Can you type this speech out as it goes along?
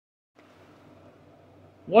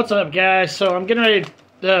What's up, guys? So I'm getting ready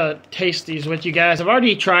to taste these with you guys. I've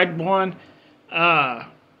already tried one, but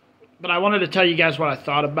I wanted to tell you guys what I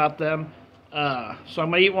thought about them. So I'm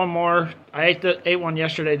gonna eat one more. I ate one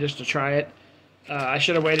yesterday just to try it. I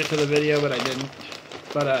should have waited for the video, but I didn't.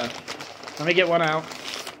 But let me get one out,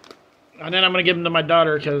 and then I'm gonna give them to my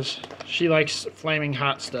daughter because she likes flaming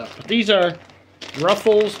hot stuff. But these are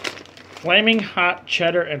Ruffles Flaming Hot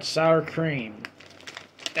Cheddar and Sour Cream,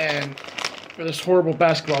 and for this horrible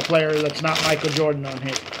basketball player that's not Michael Jordan on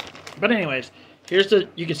here. But anyways, here's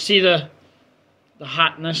you can see the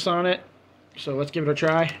hotness on it. So let's give it a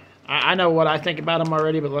try. I know what I think about them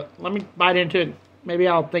already, but let me bite into it. Maybe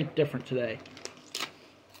I'll think different today.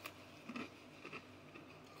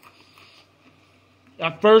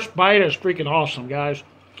 That first bite is freaking awesome, guys.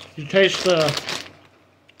 You taste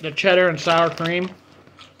the cheddar and sour cream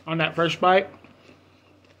on that first bite.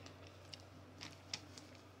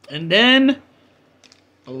 And then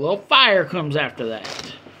a little fire comes after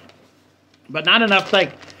that. But not enough,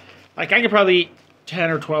 like I could probably eat 10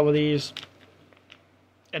 or 12 of these,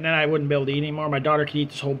 and then I wouldn't be able to eat anymore. My daughter could eat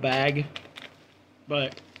this whole bag.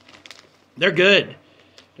 But they're good.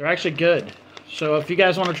 They're actually good. So if you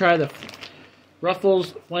guys want to try the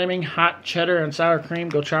Ruffles Flaming Hot Cheddar and Sour Cream,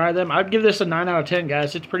 go try them. I'd give this a 9 out of 10,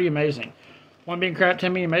 guys. It's pretty amazing. 1 being crap,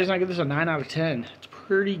 10 being amazing, I give this a 9 out of 10. It's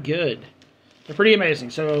pretty good. They're pretty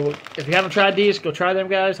amazing. So if you haven't tried these, go try them,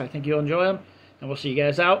 guys. I think you'll enjoy them. And we'll see you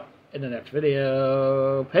guys out in the next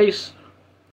video. Peace.